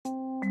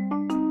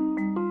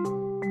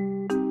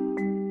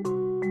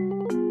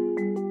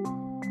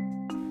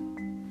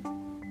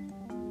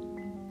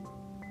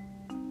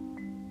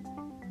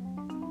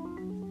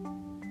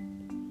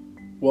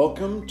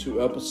Welcome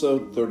to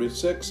episode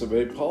 36 of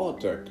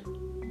Apolitic.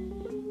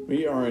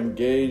 We are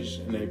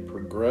engaged in a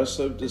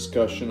progressive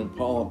discussion of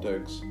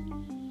politics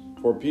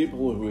for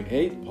people who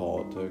hate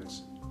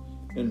politics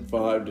in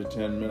 5 to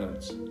 10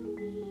 minutes.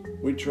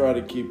 We try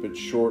to keep it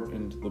short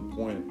and to the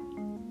point.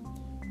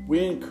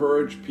 We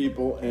encourage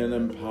people and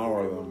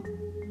empower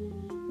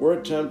them. We're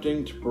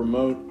attempting to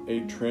promote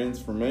a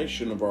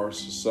transformation of our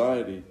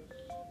society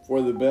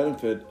for the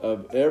benefit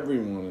of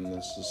everyone in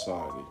this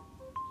society.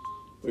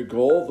 The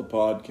goal of the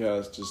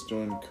podcast is to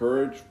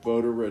encourage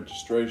voter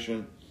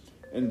registration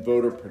and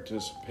voter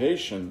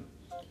participation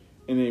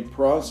in a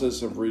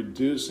process of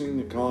reducing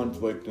the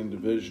conflict and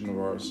division of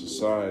our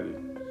society.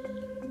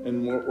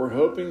 And what we're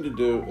hoping to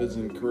do is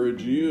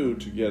encourage you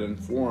to get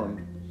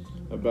informed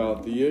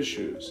about the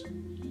issues.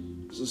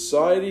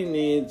 Society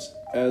needs,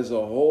 as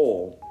a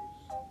whole,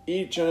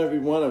 each and every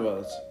one of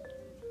us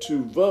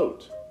to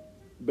vote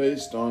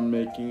based on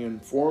making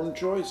informed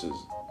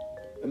choices.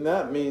 And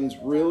that means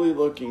really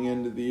looking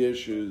into the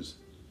issues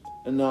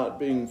and not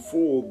being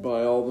fooled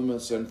by all the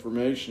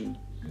misinformation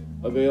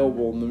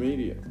available in the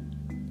media.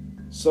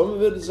 Some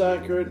of it is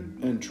accurate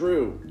and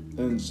true,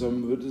 and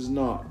some of it is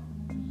not.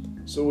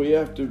 So we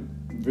have to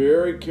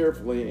very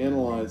carefully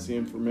analyze the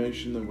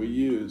information that we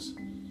use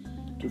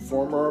to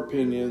form our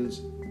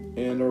opinions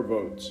and our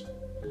votes.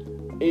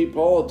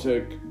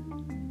 Apolitic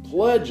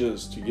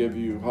pledges to give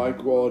you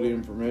high-quality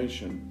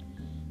information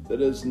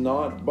that is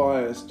not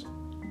biased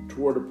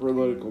toward a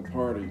political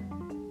party.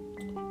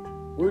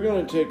 We're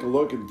going to take a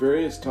look at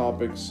various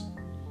topics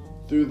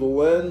through the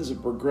lens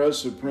of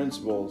progressive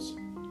principles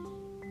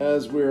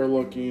as we are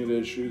looking at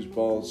issues,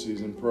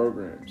 policies, and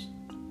programs.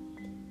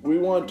 We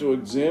want to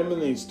examine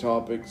these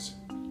topics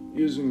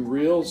using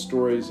real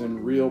stories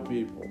and real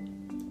people.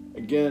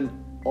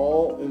 Again,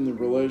 all in the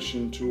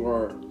relation to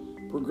our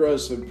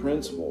progressive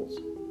principles.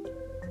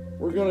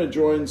 We're going to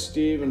join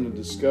Steve in a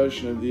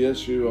discussion of the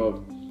issue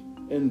of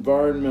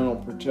environmental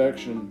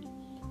protection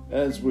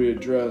as we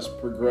address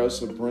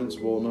progressive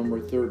principle number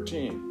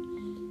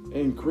 13,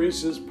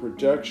 increases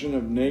protection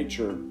of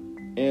nature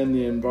and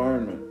the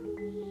environment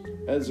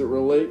as it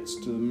relates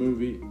to the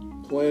movie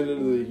Planet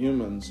of the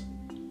Humans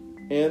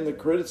and the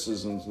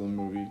criticisms of the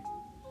movie.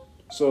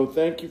 So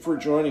thank you for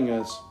joining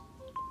us,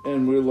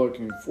 and we're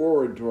looking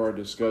forward to our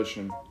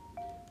discussion.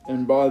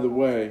 And by the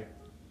way,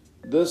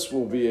 this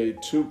will be a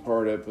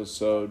 2-part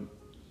episode,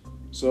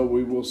 so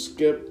we will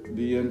skip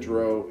the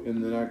intro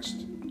in the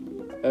next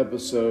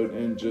episode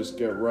and just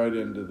get right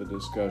into the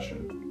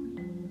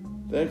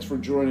discussion. Thanks for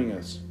joining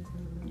us.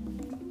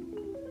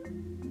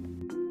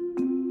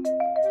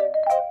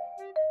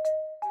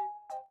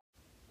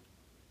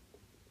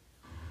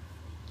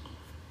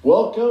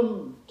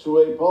 Welcome to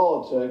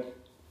Apolitic,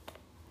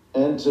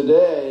 and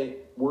today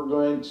we're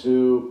going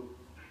to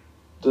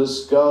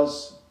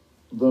discuss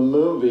the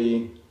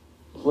movie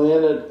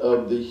Planet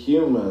of the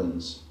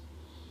Humans.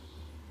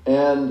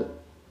 And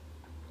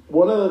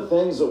one of the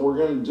things that we're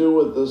going to do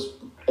with this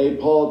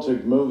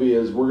Apolitic movie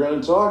is we're going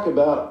to talk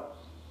about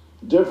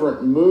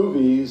different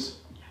movies.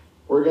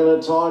 We're going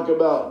to talk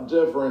about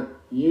different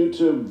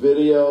YouTube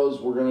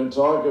videos. We're going to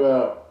talk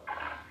about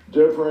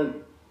different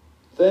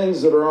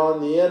things that are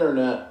on the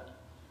internet.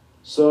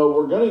 So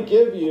we're going to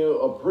give you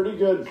a pretty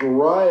good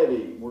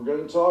variety. We're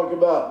going to talk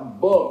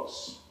about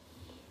books.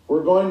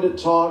 We're going to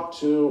talk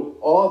to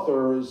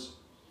authors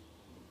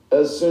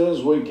as soon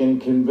as we can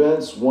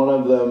convince one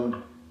of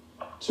them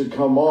to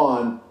come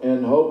on,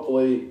 and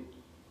hopefully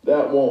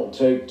that won't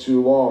take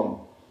too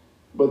long.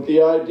 But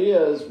the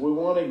idea is we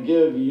want to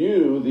give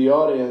you, the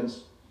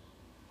audience,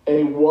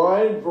 a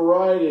wide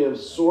variety of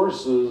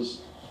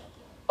sources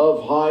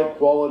of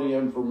high-quality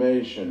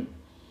information.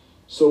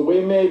 So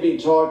we may be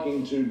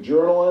talking to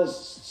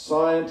journalists,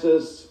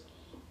 scientists,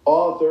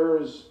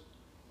 authors,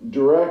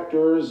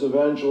 directors,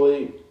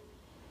 eventually,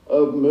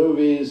 of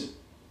movies,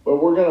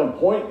 but we're going to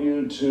point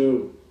you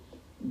to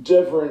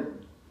different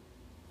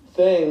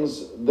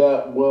things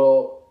that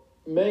will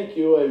make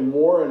you a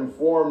more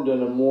informed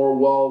and a more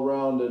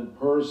well-rounded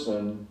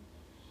person.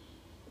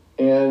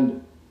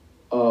 And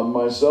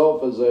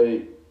myself as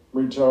a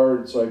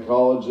retired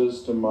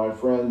psychologist, and my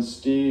friend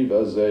Steve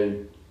as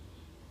a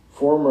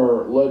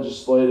former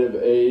legislative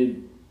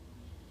aide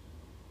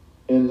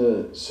in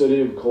the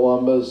city of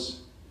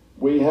Columbus,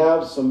 we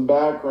have some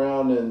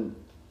background in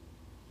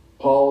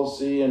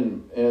policy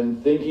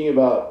and thinking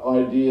about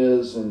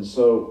ideas, and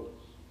so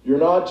you're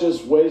not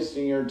just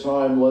wasting your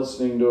time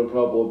listening to a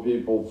couple of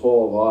people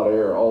full of hot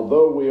air,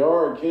 although we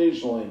are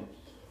occasionally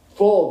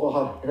full of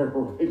hot air,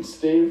 right,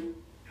 Steve?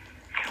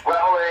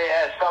 Well,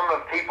 as some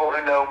of people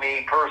who know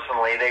me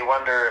personally, they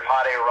wonder if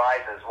hot air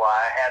rises why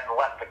I hadn't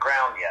left the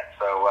ground yet.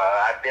 So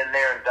I've been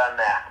there and done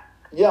that.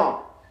 Yeah.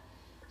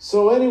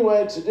 So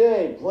anyway,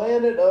 today,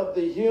 Planet of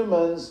the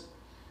Humans,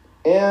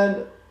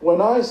 and when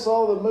I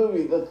saw the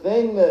movie, the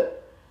thing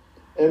that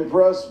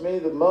impressed me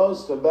the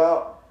most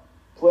about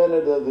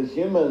Planet of the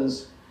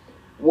Humans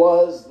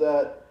was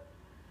that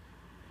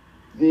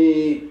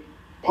the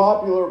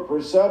popular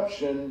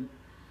perception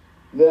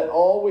that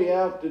all we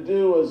have to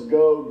do is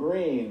go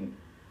green.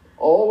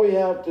 All we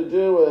have to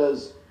do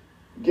is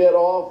get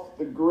off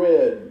the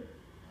grid.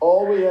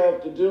 All we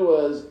have to do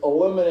is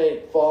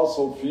eliminate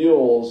fossil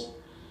fuels,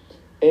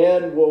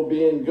 and we'll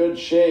be in good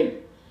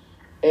shape.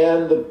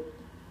 And the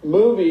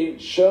movie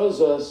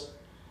shows us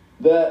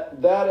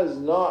that that is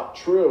not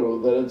true,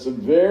 that it's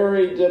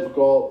very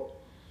difficult.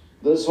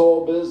 This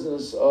whole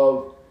business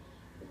of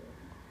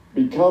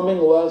becoming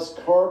less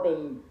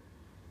carbon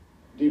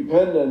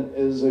dependent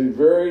is a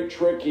very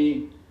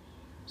tricky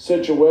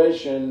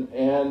situation,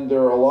 and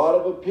there are a lot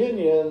of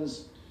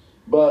opinions,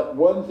 but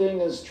one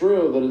thing is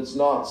true, that it's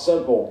not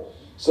simple.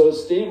 So,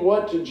 Steve,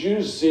 what did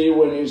you see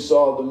when you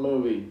saw the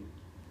movie?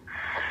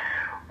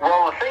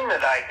 Well, the thing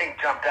that I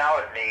think jumped out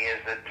at me is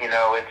that,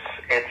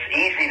 it's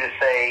easy to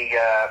say,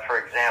 for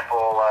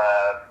example,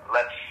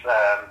 let's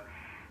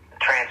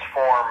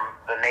transform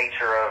the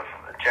nature of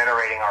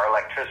generating our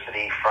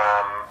electricity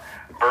from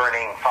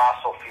burning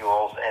fossil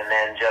fuels and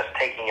then just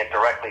taking it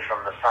directly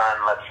from the sun,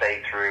 let's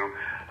say through,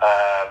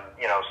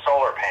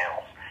 solar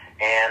panels.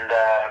 And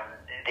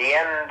the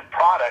end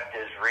product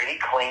is really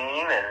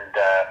clean and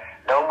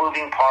no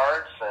moving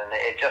parts, and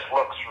it just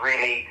looks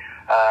really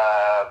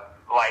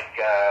like,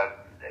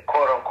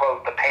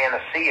 quote-unquote, the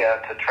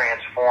panacea to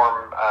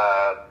transform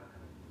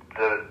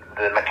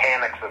the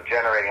mechanics of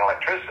generating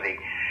electricity.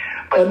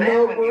 But a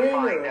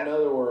no-brainer, in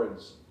other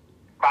words.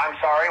 I'm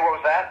sorry, what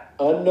was that?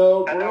 A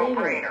no-brainer. A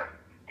no-brainer,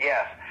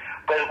 yes.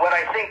 But what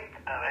I think,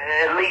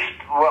 at least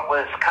what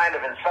was kind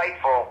of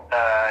insightful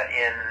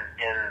in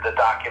the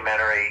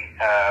documentary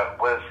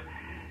was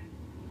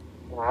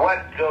what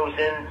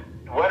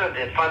are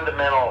the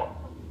fundamental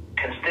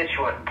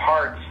constituent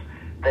parts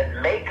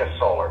that make a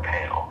solar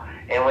panel.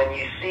 And when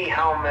you see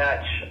how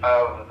much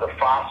of the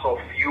fossil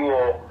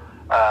fuel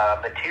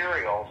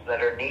materials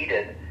that are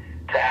needed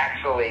to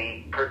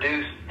actually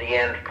produce the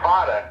end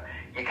product,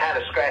 you kind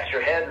of scratch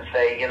your head and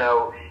say,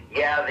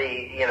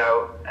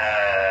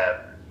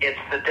 it's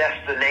the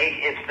destination,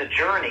 it's the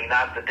journey,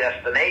 not the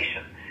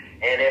destination.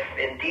 And if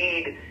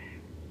indeed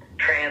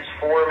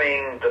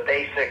transforming the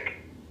basic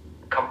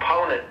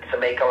component to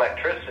make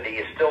electricity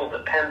is still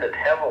dependent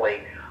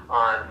heavily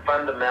on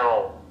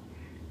fundamental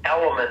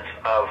elements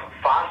of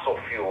fossil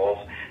fuels,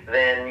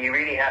 then you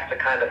really have to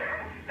kind of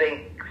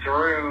think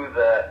through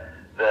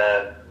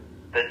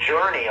the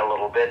journey a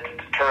little bit to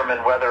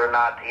determine whether or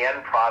not the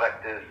end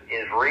product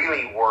is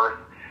really worth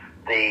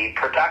the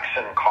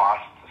production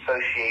costs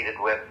associated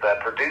with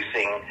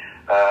producing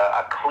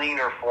a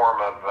cleaner form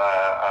of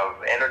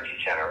energy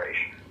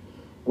generation.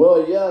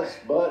 Well, yes,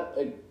 but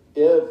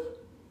if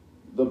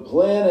the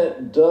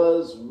planet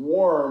does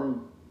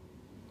warm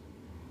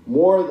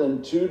more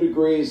than 2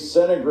 degrees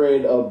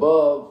centigrade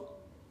above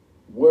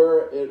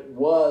where it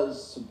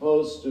was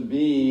supposed to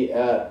be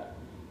at,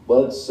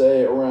 let's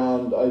say,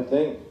 around, I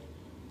think,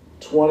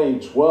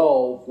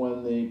 2012,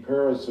 when the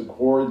Paris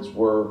Accords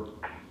were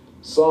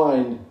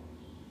signed,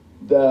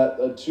 that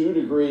a 2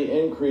 degree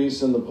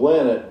increase in the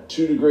planet,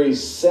 2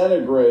 degrees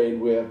centigrade,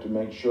 we have to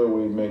make sure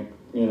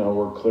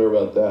we're clear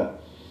about that,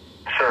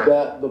 sure,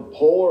 that the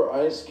polar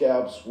ice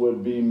caps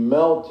would be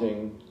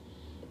melting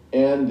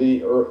and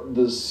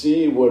the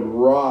sea would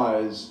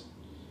rise.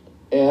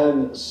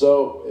 And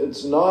so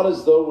it's not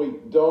as though we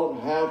don't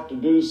have to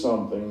do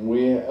something.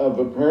 We have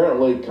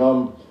apparently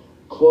come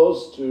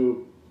close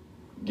to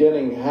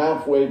getting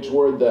halfway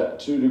toward that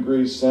 2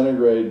 degrees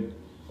centigrade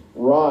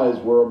rise.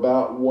 We're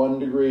about 1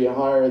 degree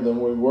higher than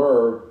we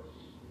were,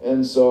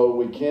 and so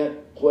we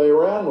can't play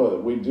around with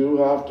it. We do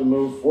have to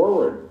move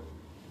forward.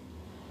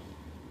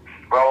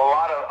 Well, a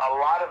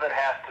lot of it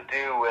has to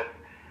do with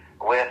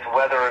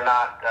whether or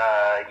not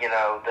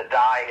the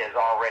die is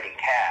already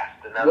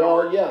cast. In other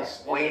words,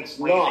 yes, we've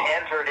not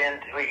entered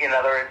into.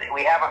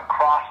 We haven't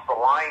crossed the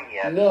line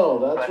yet. No,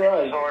 that's but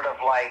right. It's sort of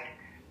like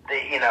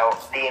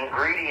the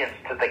ingredients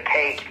to the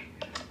cake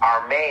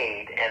are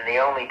made, and the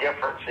only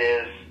difference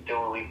is,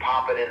 do we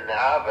pop it in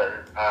the oven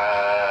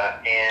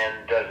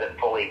and does it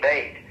fully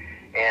bake?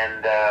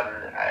 And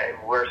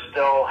we're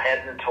still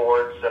heading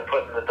towards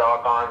putting the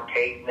doggone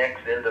cake mix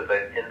into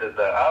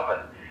the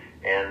oven.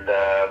 And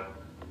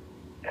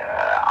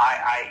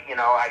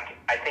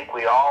I think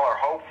we all are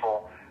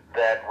hopeful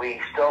that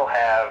we still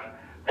have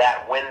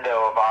that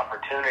window of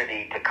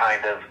opportunity to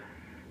kind of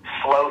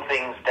slow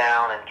things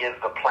down and give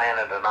the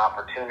planet an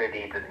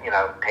opportunity to,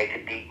 take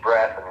a deep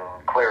breath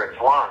and clear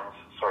its lungs,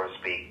 so to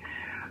speak.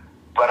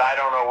 But I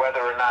don't know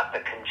whether or not the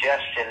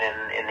congestion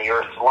in the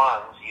Earth's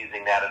lungs,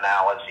 using that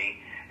analogy,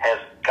 has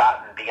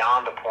gotten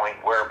beyond a point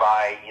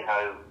whereby,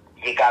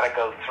 you got to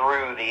go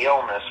through the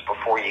illness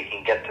before you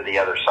can get to the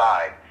other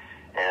side.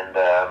 And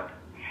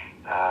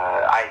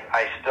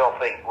I still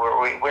think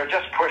we're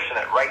just pushing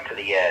it right to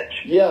the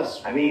edge.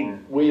 Yes,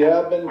 we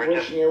have been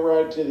pushing it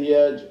right to the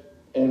edge,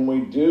 and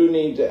we do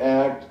need to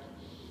act.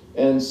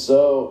 And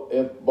so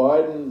if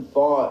Biden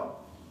thought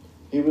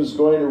he was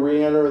going to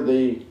re-enter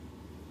the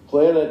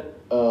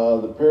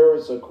the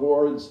Paris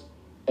Accords,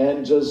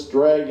 and just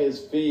drag his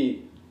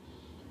feet,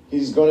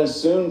 he's going to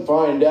soon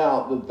find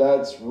out that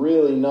that's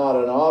really not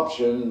an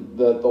option,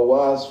 that the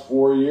last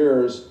 4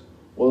 years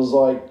was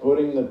like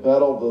putting the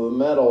pedal to the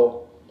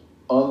metal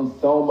on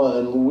Thelma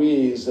and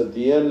Louise at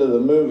the end of the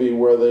movie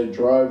where they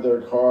drive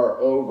their car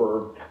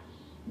over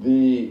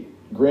the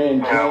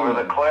Grand Canyon.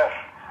 Over the cliff.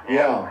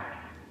 Yeah.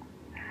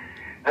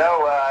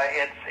 No,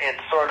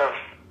 it's sort of,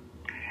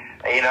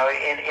 in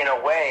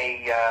a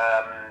way,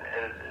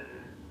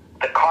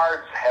 the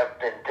cards have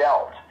been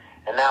dealt,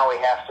 and now we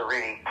have to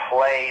really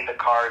play the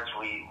cards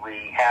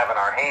we have in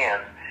our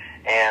hands,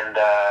 and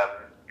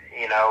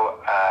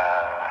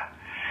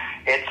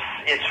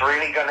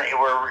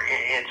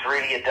it's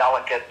really a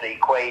delicate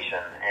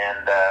equation,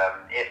 and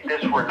if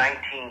this were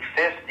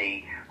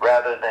 1950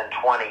 rather than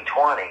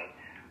 2020,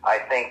 I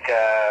think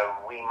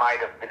we might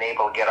have been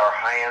able to get our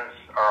hands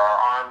or our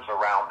arms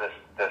around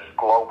this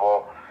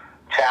global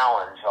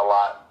challenge a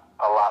lot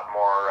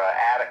more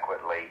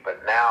adequately.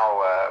 But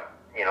now,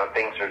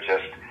 things are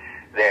just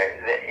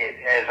there.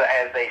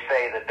 As they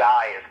say, the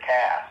die is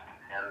cast.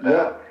 And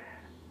yeah.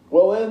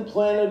 Well, in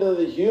Planet of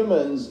the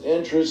Humans,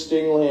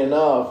 interestingly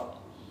enough,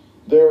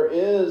 there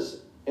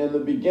is, in the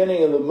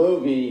beginning of the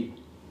movie,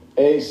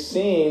 a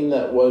scene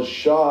that was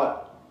shot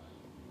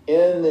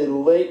in the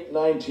late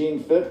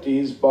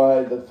 1950s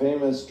by the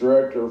famous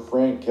director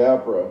Frank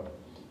Capra.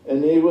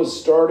 And he was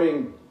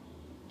starting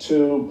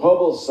to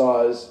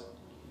publicize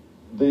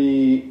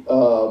the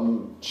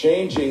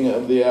changing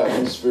of the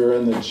atmosphere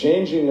and the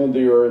changing of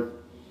the earth.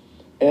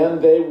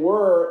 And they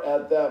were,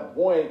 at that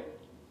point,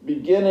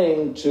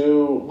 beginning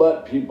to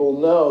let people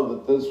know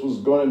that this was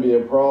going to be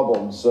a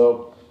problem.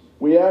 So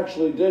we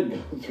actually did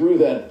go through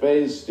that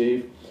phase,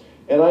 Steve.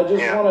 And I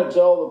just want to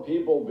tell the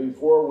people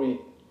before we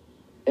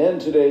end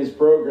today's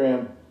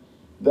program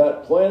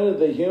that Planet of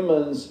the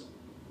Humans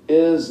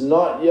is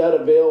not yet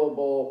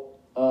available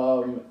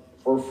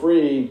for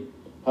free.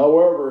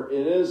 However,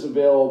 it is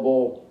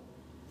available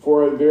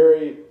for a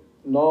very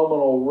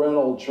nominal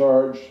rental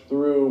charge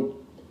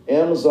through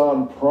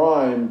Amazon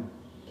Prime,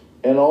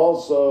 and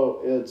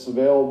also it's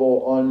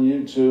available on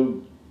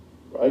YouTube,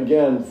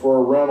 again, for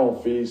a rental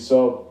fee.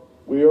 So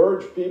we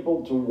urge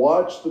people to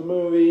watch the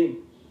movie.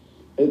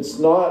 It's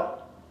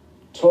not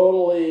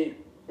totally,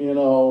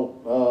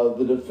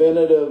 the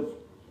definitive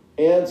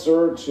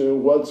answer to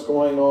what's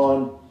going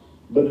on,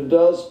 but it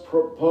does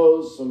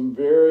propose some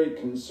very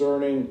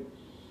concerning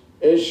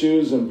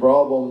issues and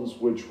problems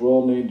which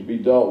will need to be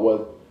dealt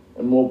with,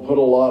 and we'll put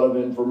a lot of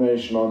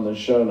information on the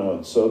show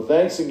notes. So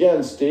thanks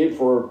again, Steve,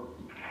 for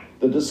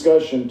the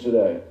discussion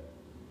today.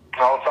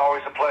 Well, it's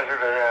always a pleasure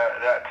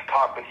to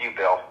talk with you,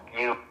 Bill.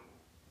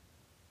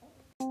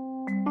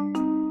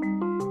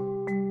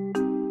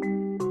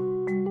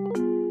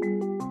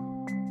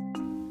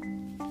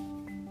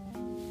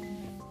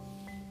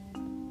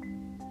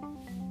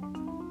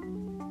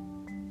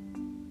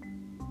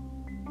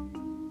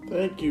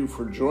 Thank you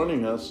for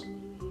joining us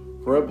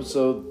for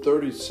episode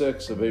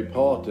 36 of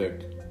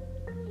Apolitic.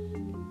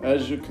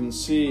 As you can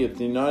see, if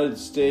the United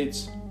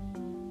States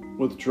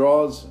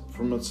withdraws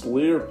from its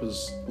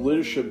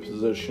leadership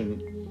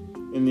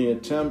position in the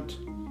attempt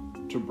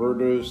to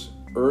reduce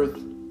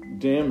Earth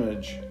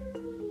damage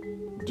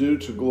due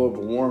to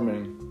global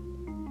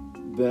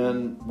warming,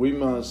 then we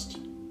must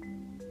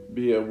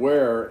be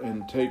aware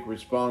and take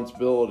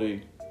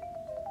responsibility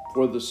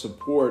for the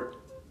support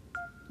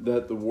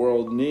that the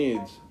world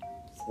needs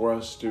for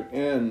us to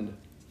end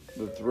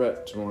the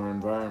threat to our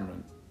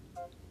environment.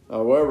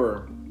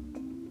 However,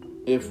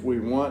 if we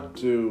want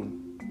to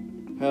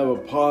have a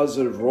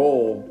positive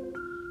role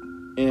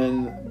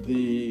in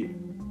the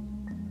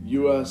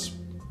U.S.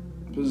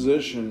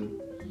 position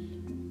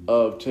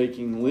of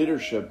taking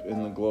leadership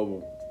in the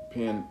global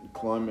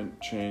climate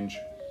change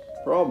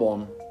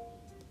problem,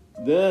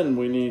 then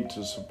we need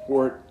to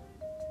support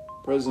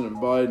President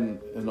Biden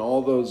and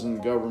all those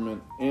in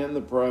government and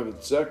the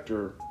private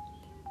sector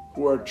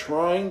who are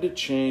trying to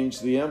change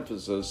the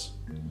emphasis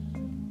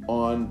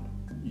on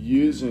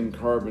using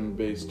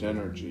carbon-based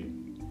energy.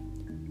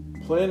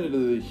 Planet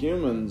of the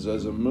Humans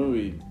as a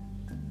movie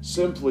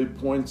simply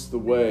points the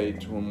way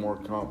to a more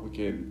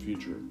complicated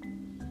future.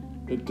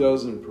 It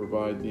doesn't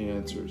provide the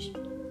answers.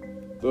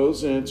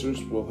 Those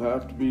answers will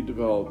have to be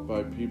developed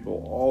by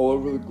people all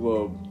over the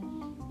globe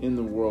in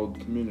the world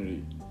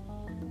community,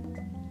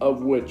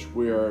 of which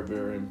we are a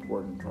very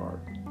important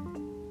part.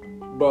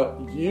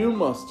 But you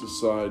must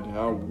decide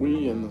how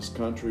we in this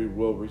country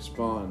will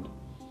respond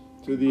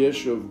to the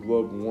issue of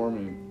global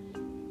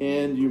warming,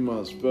 and you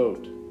must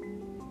vote.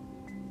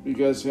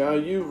 Because how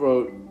you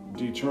vote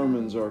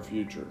determines our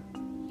future.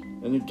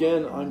 And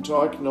again, I'm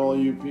talking to all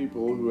you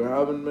people who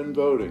haven't been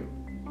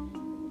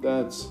voting.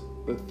 That's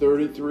the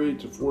 33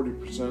 to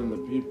 40% of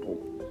the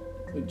people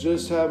that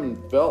just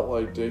haven't felt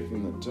like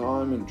taking the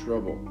time and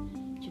trouble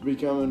to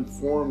become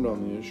informed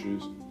on the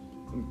issues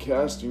and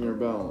casting your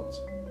ballots.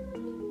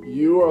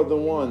 You are the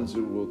ones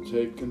who will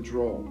take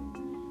control.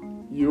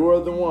 You are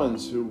the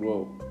ones who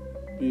will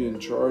be in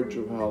charge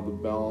of how the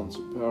balance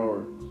of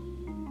power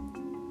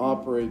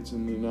operates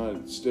in the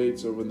United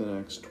States over the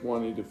next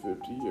 20 to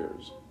 50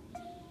 years.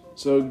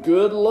 So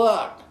good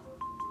luck.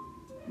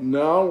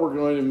 Now we're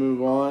going to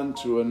move on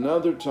to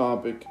another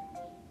topic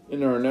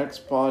in our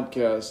next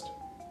podcast.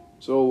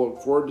 So I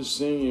look forward to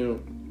seeing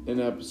you in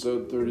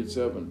episode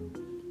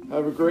 37.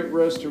 Have a great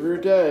rest of your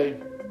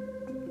day.